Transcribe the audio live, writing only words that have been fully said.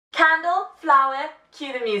Candle, flower,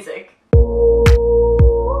 cue the music.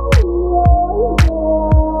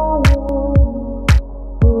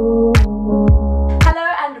 Hello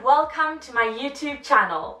and welcome to my YouTube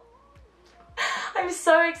channel. I'm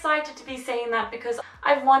so excited to be saying that because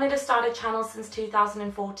I've wanted to start a channel since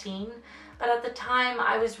 2014, but at the time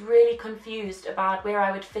I was really confused about where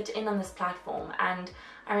I would fit in on this platform, and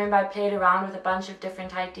I remember I played around with a bunch of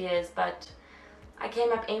different ideas, but I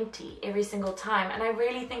came up empty every single time, and I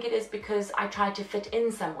really think it is because I tried to fit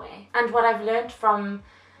in some way. And what I've learned from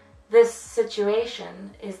this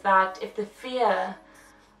situation is that if the fear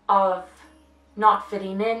of not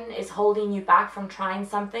fitting in is holding you back from trying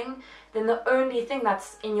something, then the only thing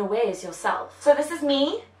that's in your way is yourself. So this is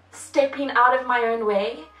me stepping out of my own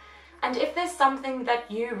way, and if there's something that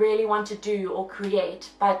you really want to do or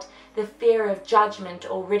create, but the fear of judgment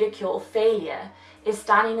or ridicule or failure is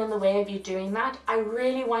standing in the way of you doing that, I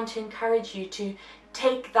really want to encourage you to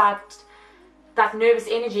take that nervous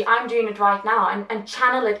energy, I'm doing it right now, and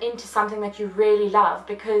channel it into something that you really love,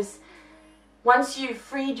 because once you've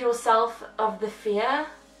freed yourself of the fear,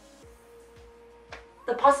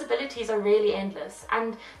 the possibilities are really endless.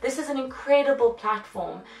 And this is an incredible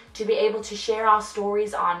platform to be able to share our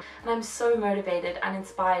stories on. And I'm so motivated and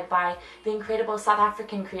inspired by the incredible South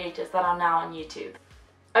African creators that are now on YouTube.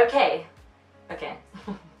 Okay,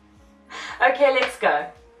 let's go.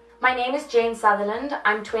 My name is Jane Sutherland.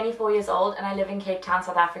 I'm 24 years old and I live in Cape Town,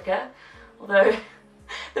 South Africa. Although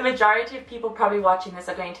the majority of people probably watching this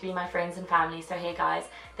are going to be my friends and family, so hey guys,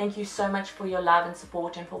 thank you so much for your love and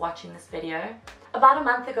support and for watching this video. About a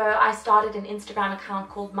month ago, I started an Instagram account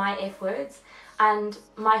called My F Words, and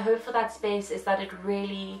my hope for that space is that it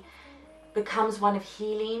really becomes one of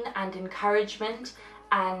healing and encouragement,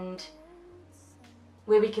 and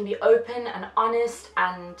where we can be open and honest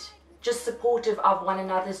and just supportive of one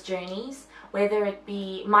another's journeys, whether it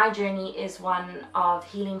be my journey is one of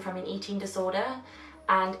healing from an eating disorder,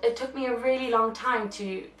 and it took me a really long time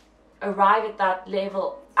to arrive at that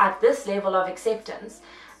level, at this level of acceptance,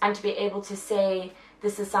 and to be able to say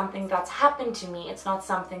this is something that's happened to me, it's not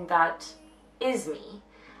something that is me.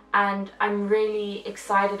 And I'm really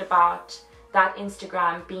excited about that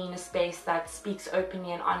Instagram being a space that speaks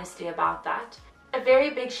openly and honestly about that. A very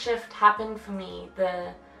big shift happened for me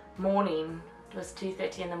the morning, it was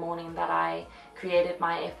 2:30 in the morning, that I created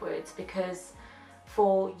My F Words, because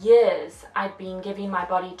for years I'd been giving my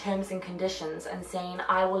body terms and conditions and saying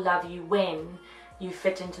I will love you when you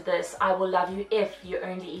fit into this, I will love you if you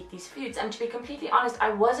only eat these foods. And to be completely honest,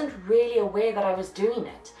 I wasn't really aware that I was doing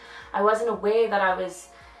it. I wasn't aware that I was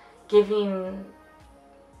giving,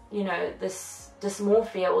 you know, this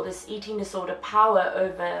dysmorphia or this eating disorder power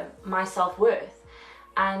over my self-worth.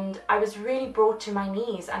 And I was really brought to my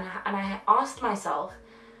knees, and I asked myself,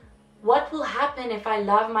 what will happen if I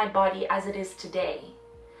love my body as it is today?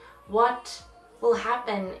 What will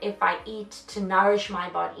happen if I eat to nourish my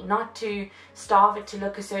body, not to starve it to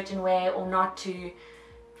look a certain way or not to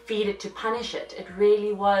feed it to punish it? It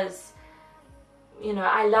really was, you know,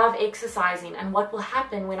 I love exercising, and what will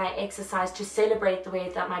happen when I exercise to celebrate the way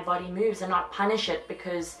that my body moves and not punish it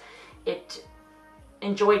because it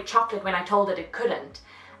enjoyed chocolate when I told it it couldn't.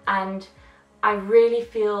 And I really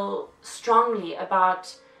feel strongly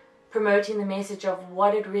about promoting the message of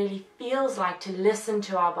what it really feels like to listen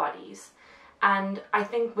to our bodies. And I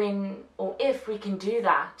think when, or if we can do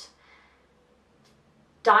that,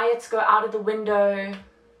 diets go out of the window,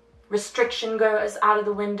 restriction goes out of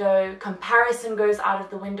the window, comparison goes out of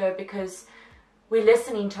the window, because we're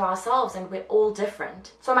listening to ourselves and we're all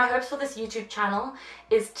different. So my hopes for this YouTube channel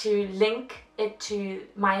is to link it to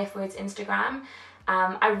My F Words Instagram.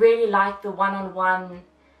 I really like the one-on-one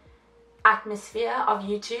atmosphere of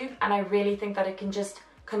YouTube, and I really think that it can just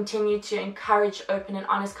continue to encourage open and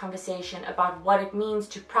honest conversation about what it means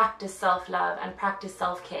to practice self-love and practice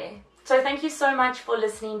self-care. So thank you so much for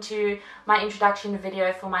listening to my introduction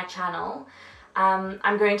video for my channel.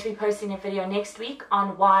 I'm going to be posting a video next week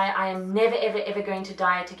on why I am never ever going to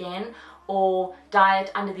diet again, or diet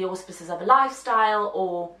under the auspices of a lifestyle,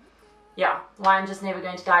 or yeah, why I'm just never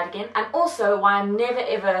going to diet again, and also why I'm never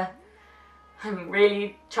ever, I'm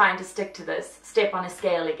really trying to stick to this, step on a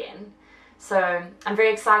scale again. So I'm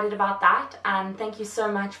very excited about that, and thank you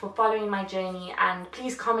so much for following my journey. And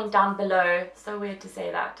please comment down below, so weird to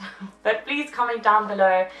say that, but please comment down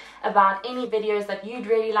below about any videos that you'd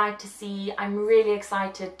really like to see. I'm really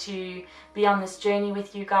excited to be on this journey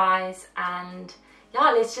with you guys, and yeah,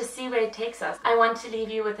 let's just see where it takes us. I want to leave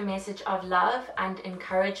you with a message of love and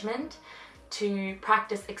encouragement to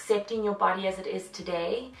practice accepting your body as it is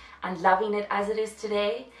today and loving it as it is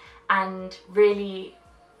today, and really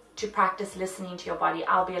to practice listening to your body.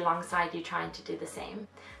 I'll be alongside you trying to do the same.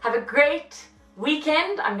 Have a great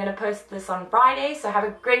weekend. I'm going to post this on Friday, so have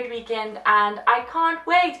a great weekend, and I can't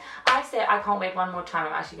wait. I say I can't wait one more time.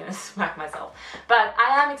 I'm actually going to smack myself, but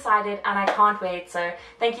I am excited and I can't wait. So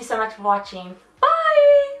thank you so much for watching.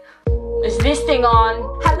 Bye. Is this thing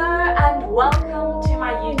on? Hello and welcome to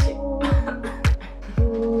my YouTube.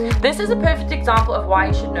 This is a perfect example of why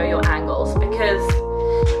you should know your angles, because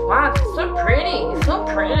wow, it's so pretty, so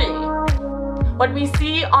pretty. What we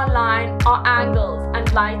see online are angles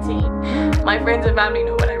and lighting. My friends and family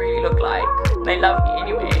know what I really look like. They love me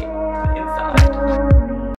anyway.